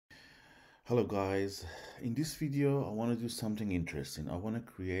Hello guys, in this video I want to do something interesting. I want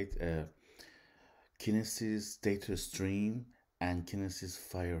to create a kinesis data stream and kinesis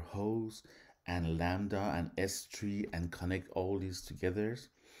fire hose and lambda and S3 and connect all these together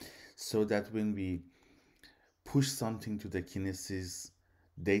so that when we push something to the kinesis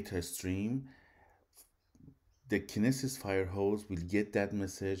data stream, the kinesis fire hose will get that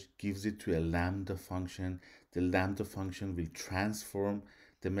message, gives it to a lambda function. The lambda function will transform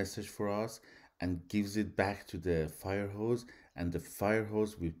the message for us and gives it back to the fire hose, and the fire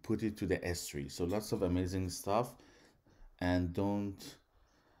hose will put it to the S3. So lots of amazing stuff, and don't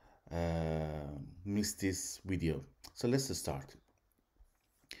miss this video. So let's start.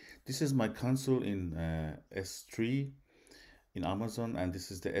 This is my console in S3 in Amazon, and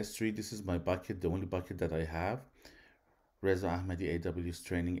this is the S3. This is my bucket, the only bucket that I have. Reza Ahmadi AWS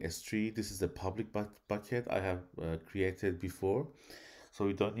Training S3. This is the public bucket I have created before, so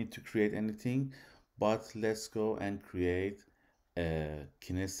we don't need to create anything, but let's go and create a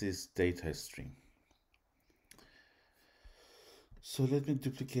kinesis data stream. So let me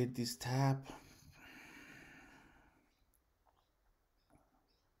duplicate this tab.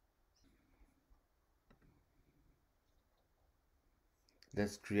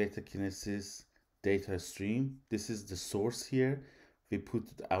 Let's create a kinesis data stream. This is the source here. We put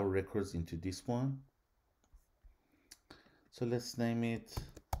our records into this one. So let's name it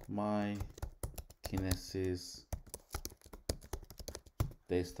my kinesis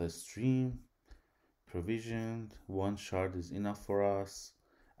data stream. Provisioned, one shard is enough for us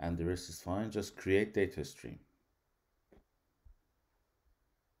and the rest is fine. Just create data stream.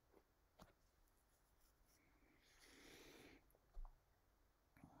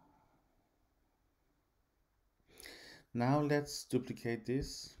 Now let's duplicate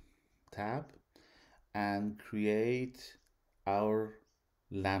this tab and create our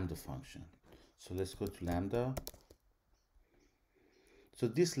lambda function. So let's go to lambda. So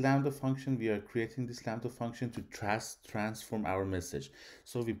this lambda function, we are creating this lambda function to transform our message.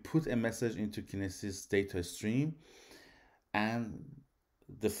 So we put a message into kinesis data stream, and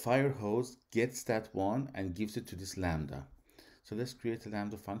the fire hose gets that one and gives it to this lambda. So let's create a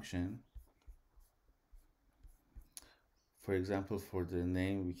lambda function. For example, for the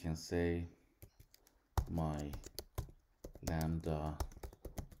name, we can say my lambda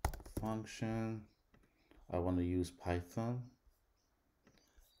function. I want to use Python,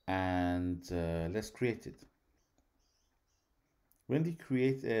 and let's create it. When we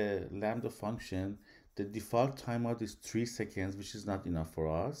create a lambda function, the default timeout is 3 seconds, which is not enough for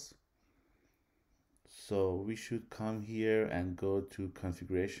us. So we should come here and go to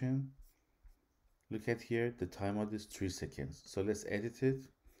configuration. Look at here, the timeout is 3 seconds. So let's edit it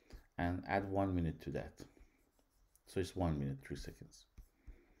and add 1 minute to that. So it's 1 minute, 3 seconds.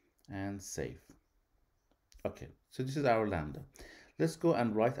 And save. Okay, so this is our lambda. Let's go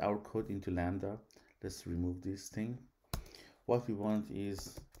and write our code into lambda. Let's remove this thing. What we want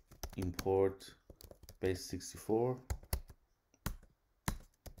is import base64,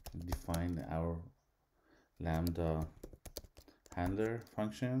 define our lambda handler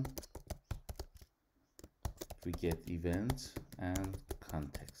function. We get event and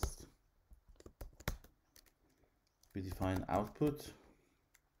context. We define output,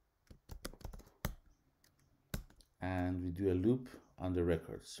 and we do a loop on the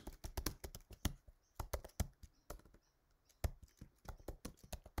records.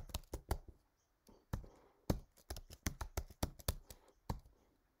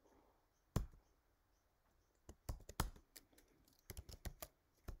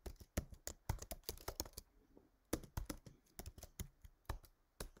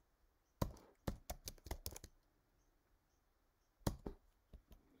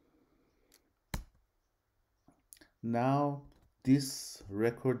 Now this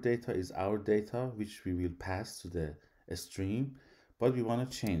record data is our data, which we will pass to the stream, but we want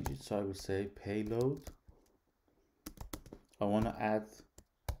to change it. So I will say payload. I want to add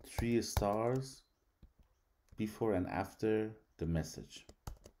 3 stars before and after the message.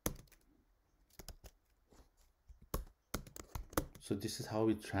 So this is how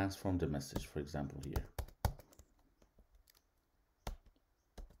we transform the message, for example, here.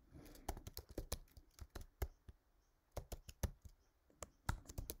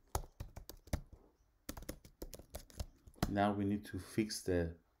 Now we need to fix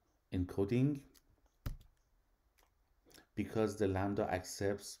the encoding, because the lambda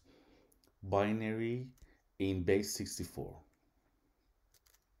accepts binary in base 64.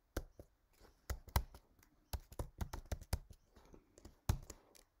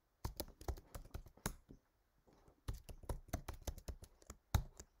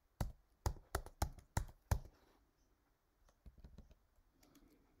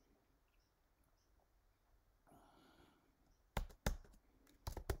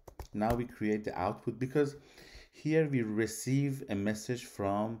 Now we create the output, because here we receive a message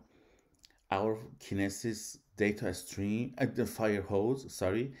from our kinesis data stream at the firehose.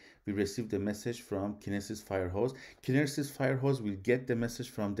 Sorry, we received the message from kinesis firehose. Kinesis firehose will get the message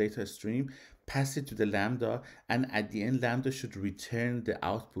from data stream, pass it to the lambda, and at the end lambda should return the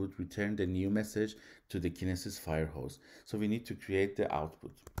output, return the new message to the kinesis firehose. So we need to create the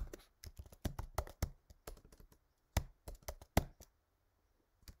output.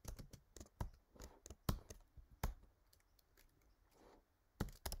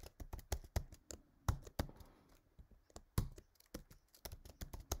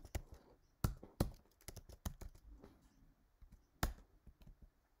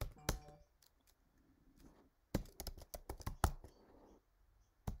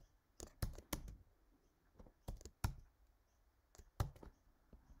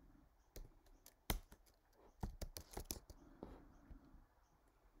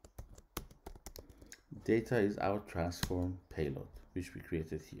 Data is our transform payload, which we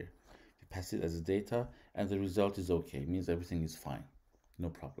created here. We pass it as a data, and the result is okay. It means everything is fine, no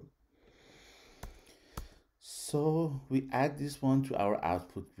problem. So we add this one to our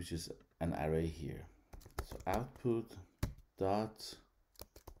output, which is an array here. So output dot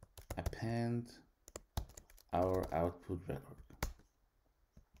append our output record.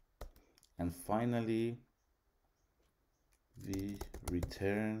 And finally, we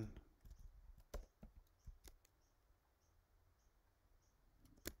return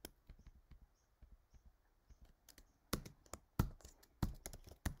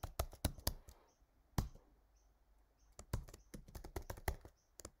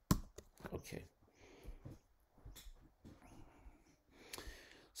okay.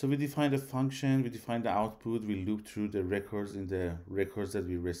 So we define the function, we define the output, we loop through the records in the records that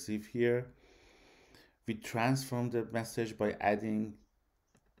we receive here. We transform the message by adding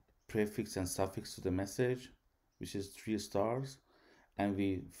prefix and suffix to the message, which is 3 stars, and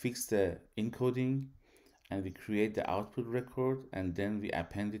we fix the encoding, and we create the output record, and then we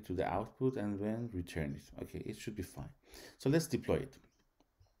append it to the output and then return it. Okay, it should be fine. So let's deploy it.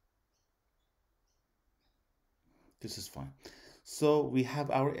 This is fine. So we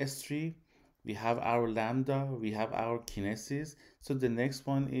have our S3, we have our lambda, we have our kinesis. So the next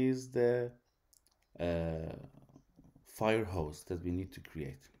one is the firehose that we need to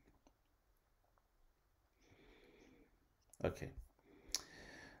create. Okay.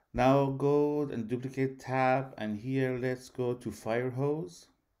 Now go and duplicate tab, and here let's go to firehose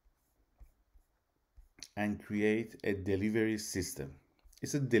and create a delivery system.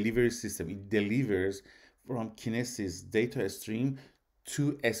 It's a delivery system. It delivers from kinesis data stream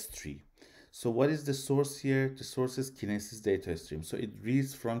to S3. So what is the source here? The source is kinesis data stream. So it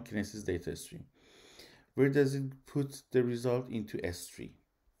reads from kinesis data stream. Where does it put the result? Into S3.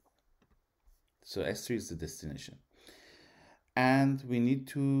 So S3 is the destination. And we need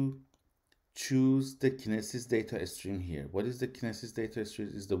to choose the kinesis data stream here. What is the kinesis data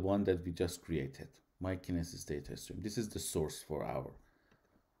stream? Is the one that we just created. My kinesis data stream. This is the source for our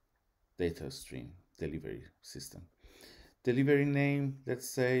data stream delivery system. Delivery name, let's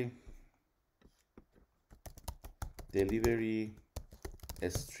say delivery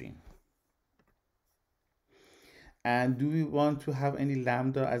stream. And do we want to have any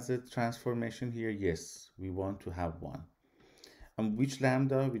lambda as a transformation here? Yes, we want to have one. And which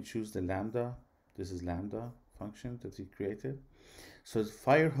lambda? We choose the lambda. This is lambda function that we created. So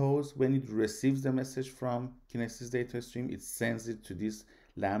firehose, when it receives the message from kinesis data stream, it sends it to this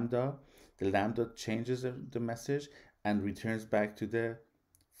lambda. The lambda changes the message and returns back to the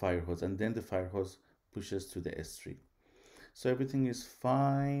firehose, and then the firehose pushes to the S3. So everything is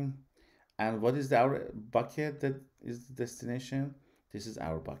fine. And what is our bucket that is the destination? This is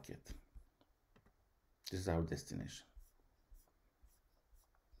our bucket. This is our destination.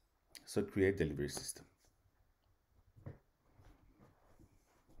 So create delivery system.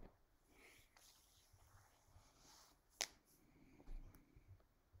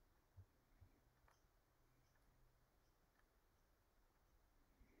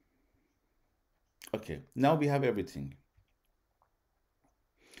 Okay, now we have everything.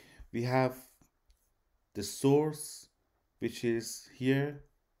 We have the source, which is here,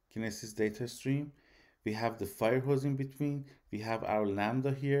 kinesis data stream. We have the firehose in between. We have our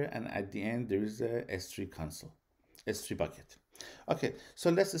lambda here, and at the end there is a S3 console, S3 bucket. Okay, so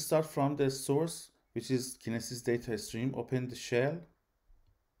let's start from the source, which is kinesis data stream. Open the shell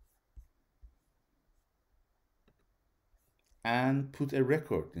and put a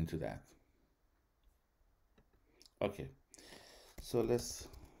record into that. Okay, so let's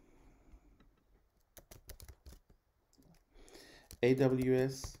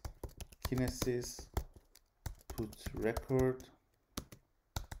AWS kinesis, put record,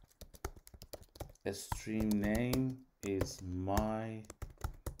 a stream name is my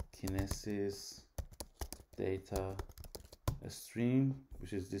kinesis data stream,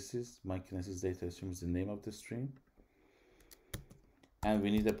 which is this is my kinesis data stream is the name of the stream. And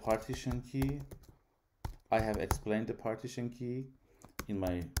we need a partition key. I have explained the partition key in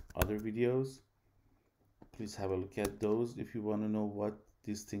my other videos. Please have a look at those if you want to know what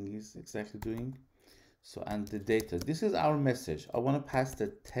this thing is exactly doing. So, and the data, this is our message. I want to pass the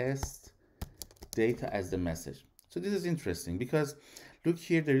test data as the message. So this is interesting because look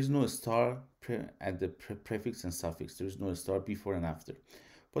here, there is no star at the prefix and suffix. There is no star before and after.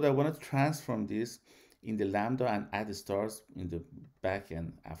 But I want to transform this in the lambda and add the stars in the back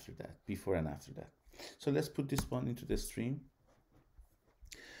and after that, before and after that. So let's put this one into the stream.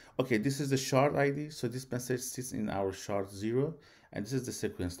 Okay, this is the shard ID. So this message sits in our shard 0, and this is the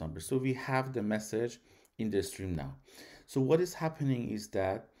sequence number. So we have the message in the stream now. So what is happening is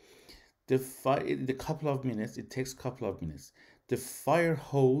that the couple of minutes, it takes a couple of minutes, the fire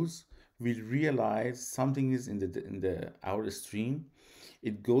hose will realize something is in our stream.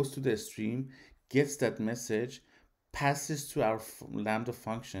 It goes to the stream, gets that message, passes to our lambda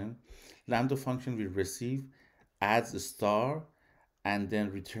function. Lambda function will receive, adds a star, and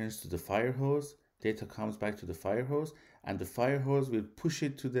then returns to the fire hose. Data comes back to the fire hose, and the fire hose will push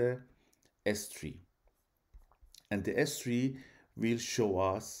it to the S3. And the S3 will show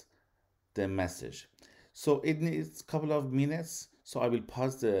us the message. So it needs a couple of minutes. So I will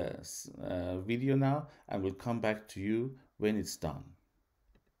pause the video now and will come back to you when it's done.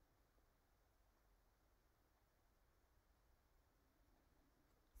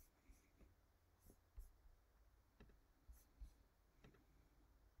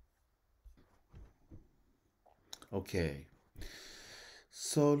 Okay,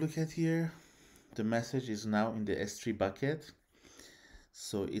 so look at here, the message is now in the S3 bucket.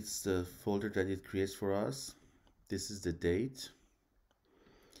 So it's the folder that it creates for us. This is the date,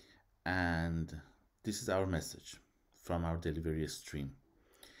 and this is our message from our delivery stream.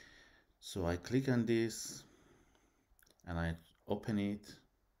 So I click on this and I open it.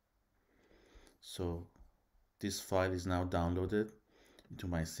 So this file is now downloaded into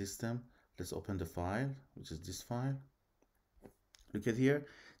my system. Let's open the file, which is this file. Look at here.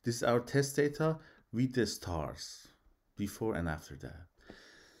 This is our test data with the stars before and after that.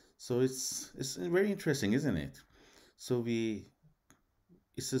 So it's very interesting, isn't it? So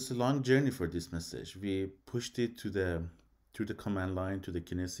it's just a long journey for this message. We pushed it to the command line, to the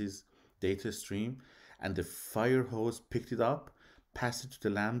kinesis data stream, and the fire hose picked it up, passed it to the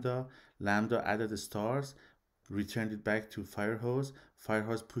lambda. Lambda added the stars, returned it back to firehose.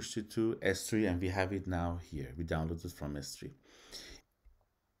 Firehose pushed it to S3, and we have it now here. We downloaded it from S3.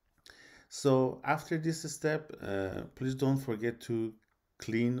 So after this step, please don't forget to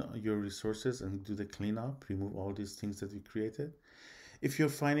clean your resources and do the cleanup, remove all these things that we created. If you're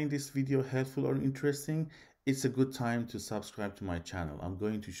finding this video helpful or interesting, it's a good time to subscribe to my channel. I'm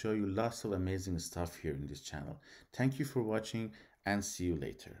going to show you lots of amazing stuff here in this channel. Thank you for watching, and see you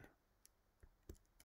later.